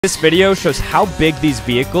This video shows how big these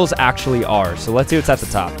vehicles actually are, so let's see what's at the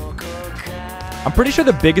top. I'm pretty sure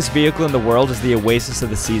the biggest vehicle in the world is the Oasis of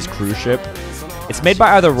the Seas cruise ship. It's made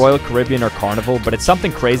by either Royal Caribbean or Carnival, but it's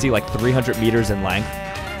something crazy like 300 meters in length.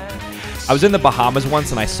 I was in the Bahamas once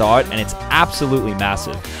and I saw it, and it's absolutely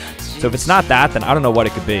massive. So if it's not that, then I don't know what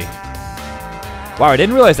it could be. Wow, I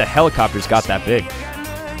didn't realize that helicopters got that big.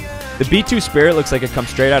 The B-2 Spirit looks like it comes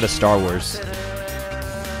straight out of Star Wars.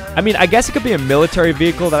 I mean, I guess it could be a military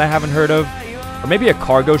vehicle that I haven't heard of, or maybe a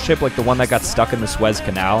cargo ship like the one that got stuck in the Suez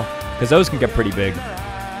Canal, because those can get pretty big.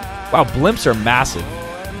 Wow, blimps are massive.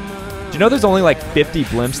 Do you know there's only like 50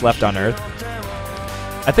 blimps left on Earth?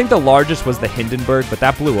 I think the largest was the Hindenburg, but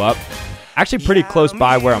that blew up. Actually pretty close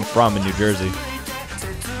by where I'm from in New Jersey.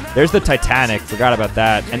 There's the Titanic, forgot about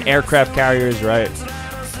that, and aircraft carriers, right?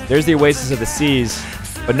 There's the Oasis of the Seas,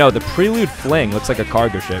 but no, the Prelude Fling looks like a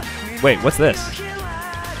cargo ship. Wait, what's this?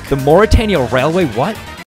 The Mauritania Railway, what?